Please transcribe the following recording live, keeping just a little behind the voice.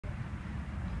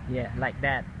yeah like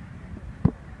that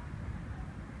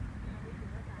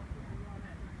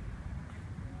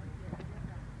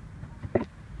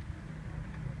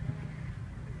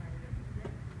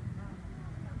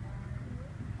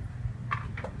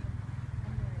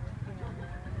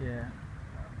yeah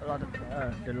a lot of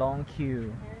the long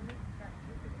queue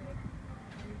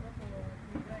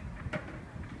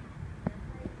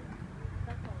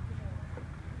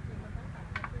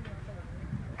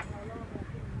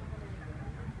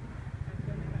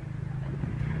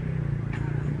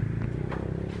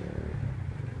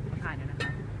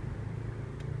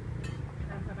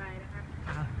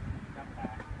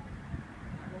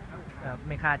ไ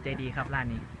ม่ค่าใจดีครับร้าน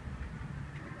นี้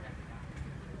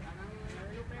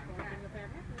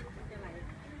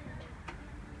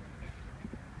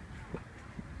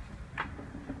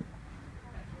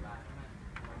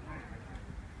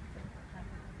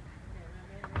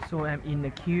so I'm in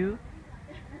the queue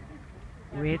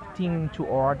waiting to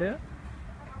order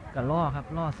ก็รอครับ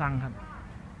รอสั่งครับ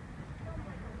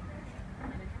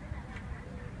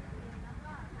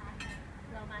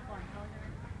เรามาก่อนเขาใช่ไหม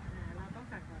เราต้อง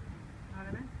สั่งก่อนเอาเล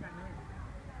ยไหมสั่งเลย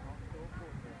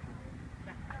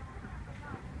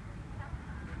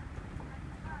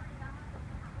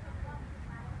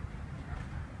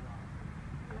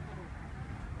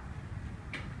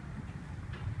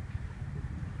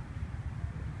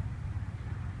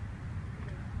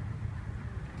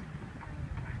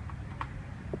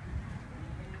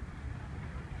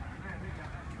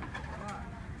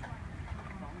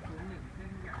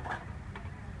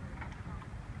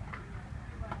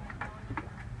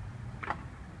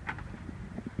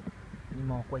ห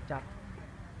มอกล้วยจับ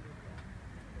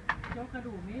กระ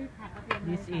ดูกนี่ผัดกระเทียม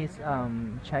This is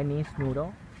Chinese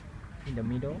noodle in the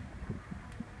middle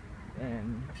and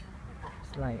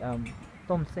it's like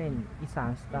ต้มเส้นอีสา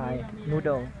น style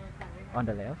noodle on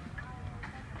the left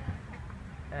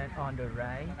and on the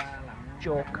right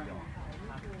joke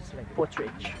it's like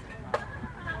porridge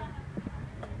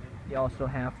they also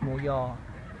have หมูยอ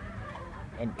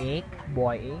and egg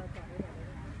boiled egg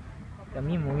ก็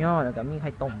มีหมูยอแล้วก็มีไ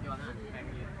ข่ต้ม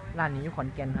ร้านนี้อยู่ขอน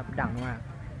แก่นครับดังมาก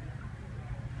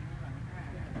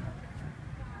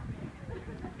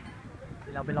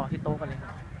เราไปรอที่โต๊ะกันเลยค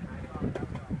รับ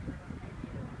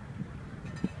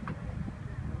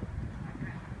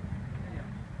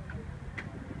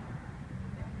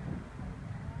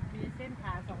มีเส้นข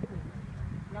า2 ถุง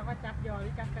แล้วก็จับยอหรื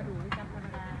อจับกระดูกหรือจับธรรม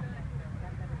ดาจั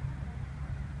บกระดูก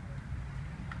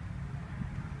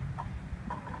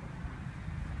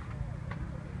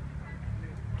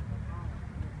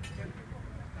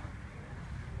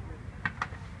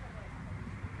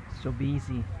so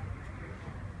busy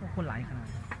คนหลายขนาด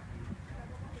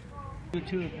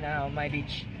YouTube now my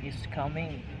dish is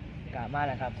coming กลับมาแ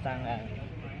ล้วครับสั่ง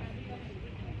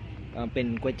เป็น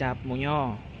ก๋วยจั๊บหมูย่อ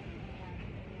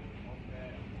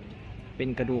เป็น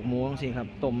กระดูกหมูสิครับ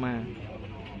ต้มมา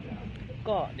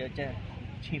ก็เดี๋ยวจะ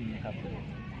ชิมครับ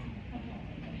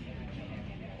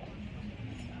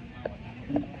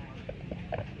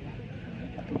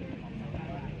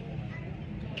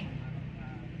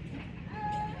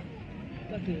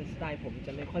ก็คือสไตล์ผมจ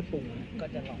ะไม่ค่อยปรุงก็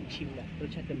จะลองชิมแบบรส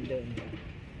ชาติเดิมๆ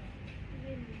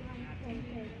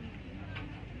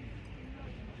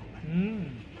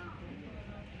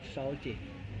salty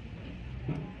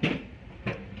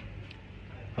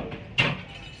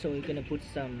so we're gonna put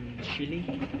some chili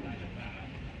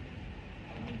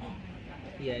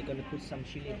yeah I'm gonna put some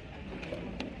chili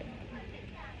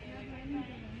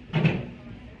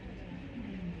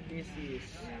this is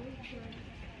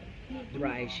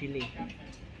dry chili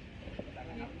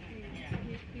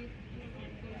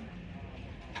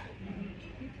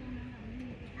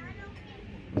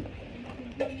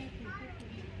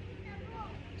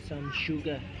some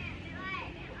sugar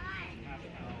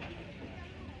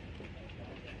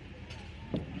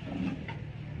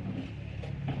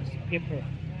pepper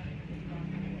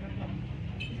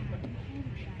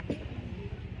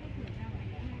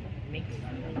mix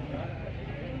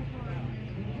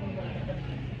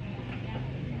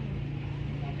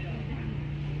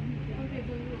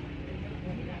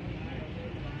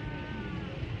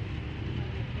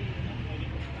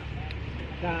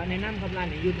แนะนำครับร้าน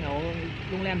นี้อยู่แถว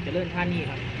โรงแรมเจริญธานี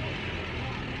ครับ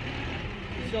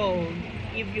so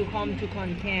if you come to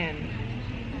Khon Kaen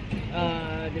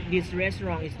this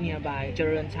restaurant is nearby เจ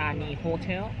ริญธานี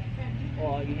Hotel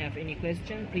or you have any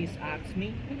question please ask me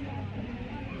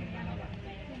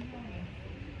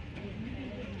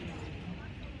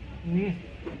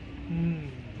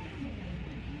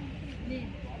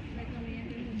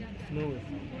smooth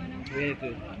very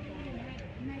good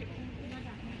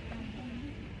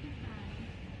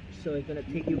so I'm gonna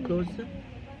take you closer.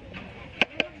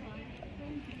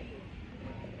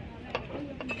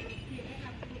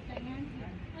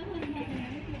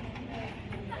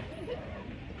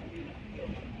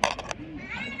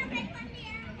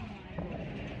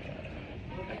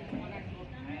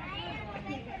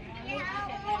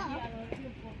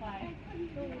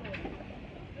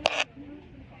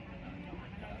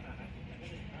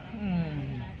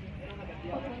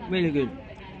 Really good.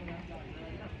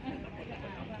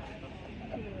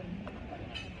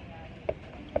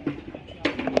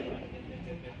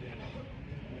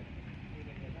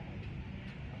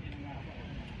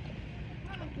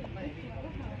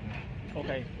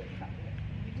 Okay.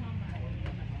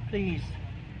 Please,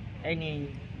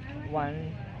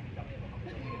 anyone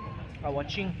are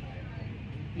watching.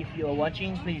 If you are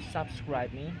watching, please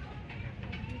subscribe me.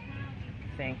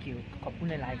 Thank you ขอบคุณ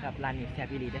หลายๆครับร้านนี้แซ่บ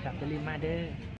อีหลีนะครับอย่าลืมมาเด้อ